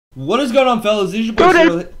What is going on, fellas? This is your boy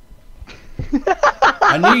Cyril.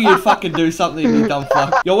 I knew you'd fucking do something, you dumb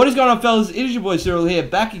fuck. Yo, what is going on, fellas? It is your boy Cyril here,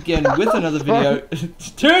 back again with another video.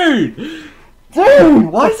 Dude,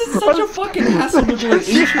 why is it such a fucking hassle to do an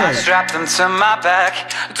intro? I strapped them to my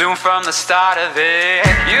back, doomed from the start of it.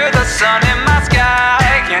 You're the sun in my sky,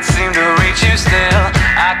 can't seem to reach you still.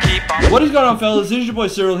 I keep on. What is going on, fellas? This is your boy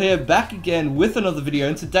Cyril here, back again with another video.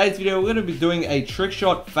 In today's video, we're going to be doing a trick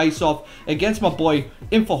shot face-off against my boy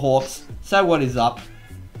InFa Hawks. Say what is up.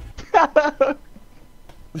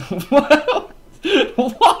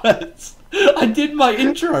 What? I did my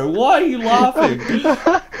intro. Why are you laughing?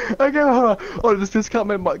 Okay, hold on. Oh, this cut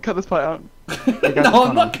this part out. No,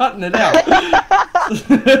 I'm not cutting it out.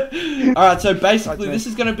 Alright, so basically this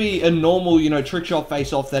is going to be a normal, you know, trick shot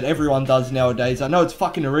face-off that everyone does nowadays. I know it's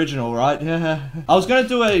fucking original, right? I was going to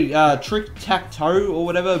do a trick-tac-toe or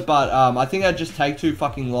whatever, but I think that'd just take too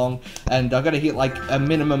fucking long, and I've got to hit like a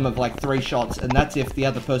minimum of like 3 shots, and that's if the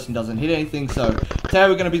other person doesn't hit anything. So today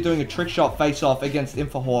we're going to be doing a trick shot face-off against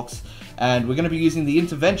InFa Hawks, and we're going to be using the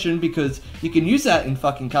intervention because you can use that in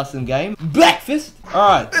fucking custom game. Breakfast!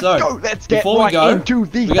 Alright, so before we go,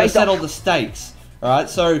 we got to settle the stakes.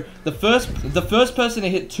 Alright, so the first person to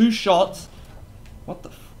hit 2 shots. What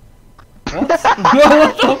the what?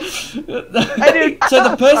 So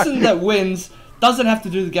the person that wins doesn't have to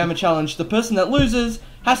do the gamma challenge. The person that loses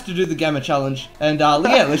has to do the gamma challenge. And yeah,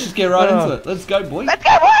 let's just get right into it. Let's go, boys. Let's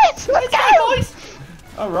go, boys! Let's go, boys!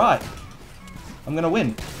 Alright. I'm gonna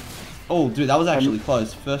win. Oh, dude, that was actually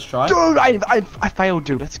close. First try. Dude, I failed,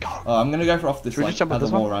 dude. Let's go. Oh, I'm gonna go for off this like, jump other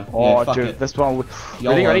this wall one? run. Oh, yeah, fuck dude, it. this one.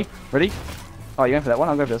 Ready? Oh, you went for that one?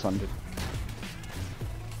 I'll go for this one, dude.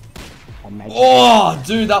 Oh,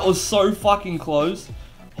 dude, that was so fucking close.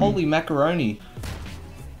 Holy macaroni.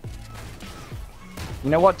 You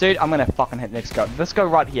know what, dude? I'm gonna fucking hit next go. Let's go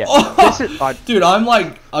right here. Oh, this is, dude,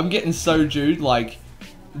 I'm getting so Jude, like,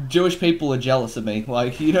 Jewish people are jealous of me.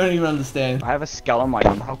 Like, you don't even understand. I have a skull on my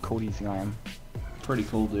arm. How cool do you think I am? Pretty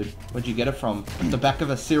cool, dude. Where'd you get it from? The back of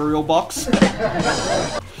a cereal box? Dude,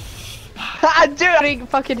 I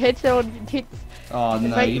fucking hits on hits. Oh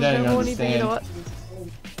no, you don't even understand.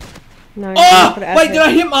 No. Oh! Wait, did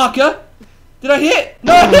I hit marker? Did I hit?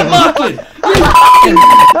 No, I hit marker!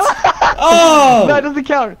 Oh! No, it doesn't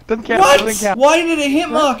count. Doesn't count. What? Doesn't count. Why did it hit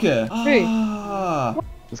marker? Ah.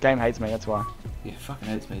 This game hates me, that's why. Yeah, fucking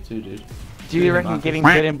hates me too, dude. Do you reckon getting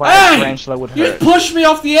bitten by a tarantula would hurt? You pushed me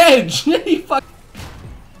off the edge! You fuck.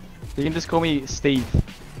 You can just call me Steve.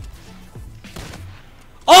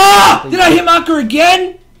 Oh! Did I hit marker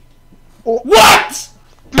again? Oh. What?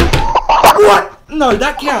 What? No,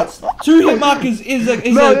 that counts. 2 hit markers is a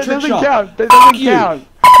trick shot. Count. That doesn't count.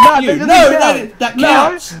 That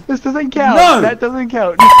counts. No, this doesn't count. No. That doesn't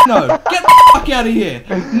count. No, get the fuck out of here.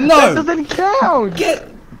 No. That doesn't count.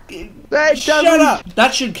 Shut up.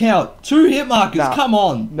 That should count. 2 hit markers. Nah. Come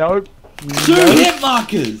on. Nope. 2 hit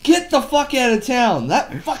markers. Get the fuck out of town.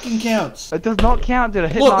 That fucking counts. It does not count, dude. A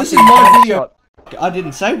hit Look, marker this is my video. shot. I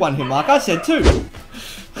didn't say 1 hit mark. I said 2.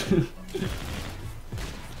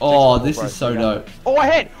 Oh, this is so dope. Oh, I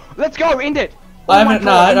hit. Let's go. End it. I haven't.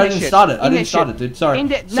 No, I didn't start it. I didn't start it, dude. Sorry.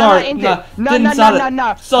 End it. Sorry. End No, it. No, didn't no, start no, it. no,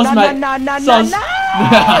 no. Sos, mate. No, no, Sos.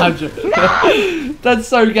 no. That's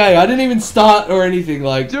so gay. I didn't even start or anything.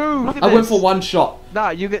 Like, dude, look at I this. went for 1 shot. Nah,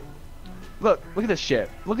 you get. Look at this shit.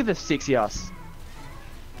 Look at this sexy ass.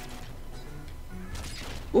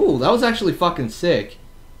 Ooh, that was actually fucking sick.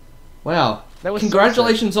 Wow. That was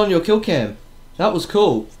Congratulations on your kill cam. That was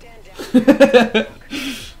cool.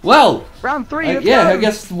 Well, round 3. yeah, I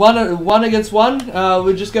guess one against 1.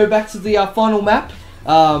 We'll just go back to the final map,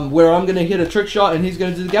 where I'm gonna hit a trick shot and he's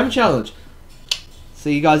gonna do the gamma challenge.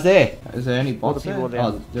 See you guys there. Is there any bots there? there?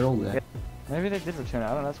 Oh, they're all there. Yeah. Maybe they did return it.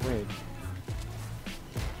 I don't know. That's weird.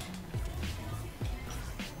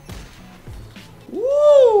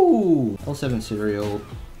 Woo! L7 cereal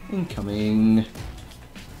incoming.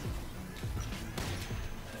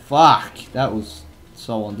 Fuck, that was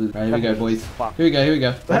so on, dude. Right, here we go, boys. Here we go. Here we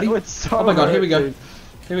go. Ready? So oh my god, here we go. Dude.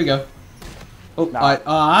 Here we go. Oh, nah.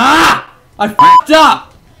 I f***ed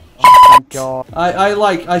up! Oh my god.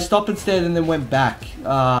 I stopped instead and then went back.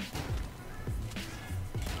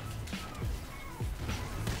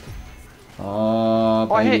 Oh,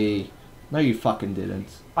 baby. No, you fucking didn't.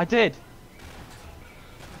 I did.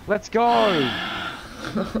 Let's go.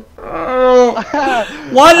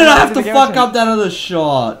 Why did I have to fuck up that other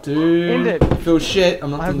shot, dude? End it. Feel shit. I'm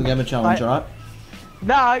not doing the gamma challenge, alright?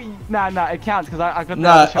 No, it counts because I got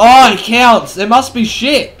no. Oh, it counts. It must be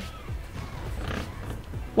shit.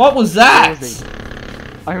 What was that?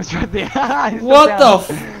 I was right there. What the f?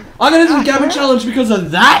 I'm gonna do the gamma challenge because of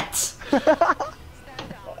that.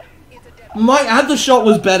 My other shot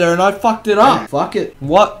was better and I fucked it up. Fuck it.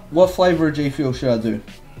 What flavor of G Fuel should I do?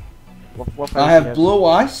 What I have blue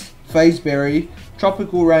ice, phase berry,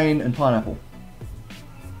 tropical rain, and pineapple.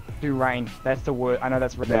 Do rain. That's the word. I know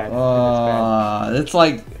that's bad. It's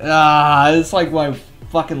like my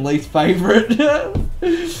fucking least favorite.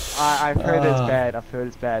 I've heard it's bad. I've heard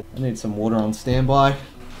it's bad. I need some water on standby.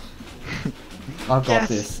 I've got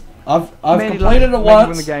this. I've Manny completed it once.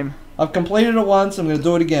 win the game. I've completed it once. I'm gonna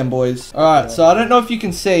do it again, boys. All right. So I don't know if you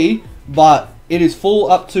can see, but it is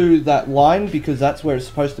full up to that line because that's where it's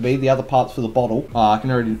supposed to be. The other part's for the bottle. Oh, I can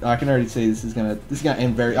already see this is gonna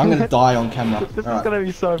end very. I'm gonna die on camera. This is gonna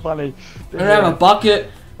be so funny. I don't have a bucket.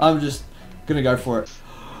 I'm just gonna go for it.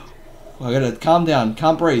 I gotta calm down.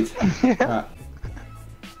 Can't breathe. Alright.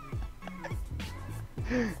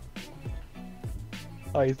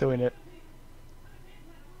 Oh, he's doing it.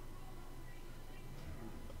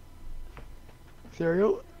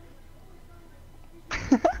 Cereal?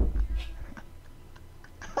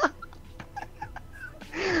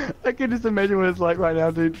 I can just imagine what it's like right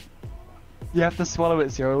now, dude. You have to swallow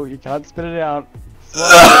it, Cereal. You can't spit it out.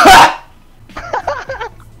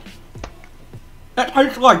 That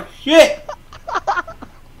tastes like shit!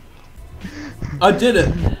 I did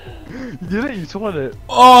it. You did it, you swallowed it.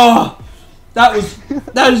 Oh! That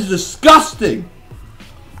is disgusting!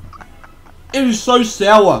 It is so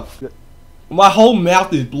sour. My whole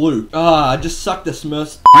mouth is blue. I just sucked the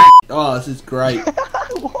Smurf's. Oh, this is great.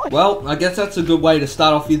 Well, I guess that's a good way to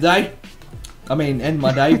start off your day. I mean, end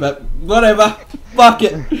my day, but whatever. Fuck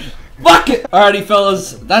it. Fuck it! Alrighty,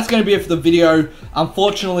 fellas, that's going to be it for the video.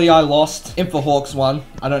 Unfortunately, I lost. InFa Hawks won.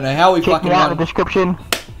 I don't know how we fucking won. Check him out in the description.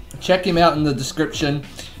 Check him out in the description.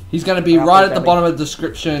 He's going to be right at the bottom of the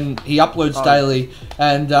description. He uploads daily.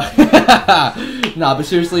 And, nah, but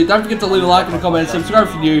seriously, don't forget to leave a like and a comment, subscribe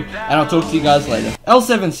if you're new, and I'll talk to you guys later.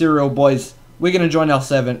 L7 Cereal, boys. We're going to join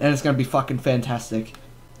L7, and it's going to be fucking fantastic.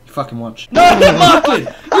 You fucking watch. No, Markin!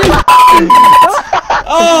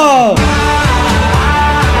 Oh!